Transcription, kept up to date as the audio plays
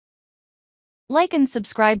Like and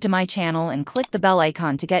subscribe to my channel and click the bell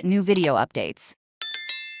icon to get new video updates.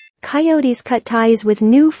 Coyotes cut ties with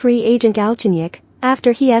new free agent Galchenyuk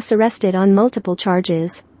after he is arrested on multiple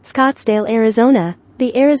charges. Scottsdale, Arizona.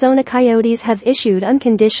 The Arizona Coyotes have issued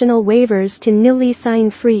unconditional waivers to newly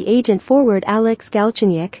signed free agent forward Alex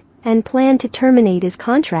Galchenyuk and plan to terminate his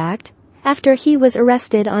contract after he was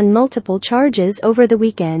arrested on multiple charges over the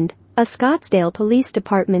weekend. A Scottsdale Police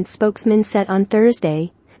Department spokesman said on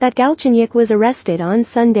Thursday that Galchenyuk was arrested on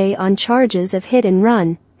Sunday on charges of hit and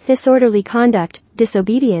run, disorderly conduct,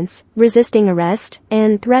 disobedience, resisting arrest,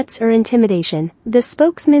 and threats or intimidation. The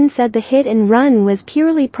spokesman said the hit and run was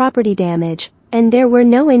purely property damage, and there were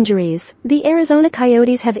no injuries. The Arizona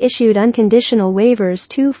Coyotes have issued unconditional waivers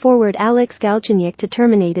to forward Alex Galchenyuk to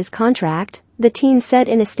terminate his contract, the team said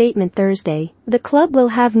in a statement Thursday. The club will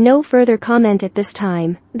have no further comment at this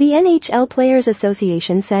time. The NHL Players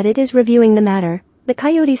Association said it is reviewing the matter. The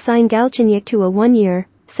Coyotes signed Galchenyuk to a one-year,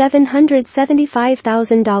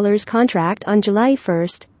 $775,000 contract on July 1,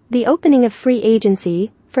 the opening of free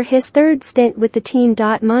agency, for his third stint with the team.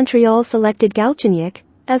 Montreal selected Galchenyuk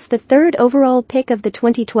as the third overall pick of the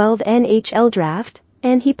 2012 NHL draft,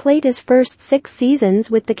 and he played his first 6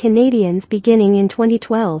 seasons with the Canadiens beginning in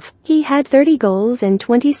 2012. He had 30 goals and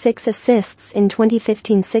 26 assists in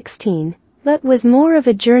 2015-16, but was more of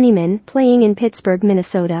a journeyman, playing in Pittsburgh,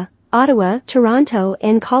 Minnesota, Ottawa, Toronto,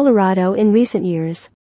 and Colorado in recent years.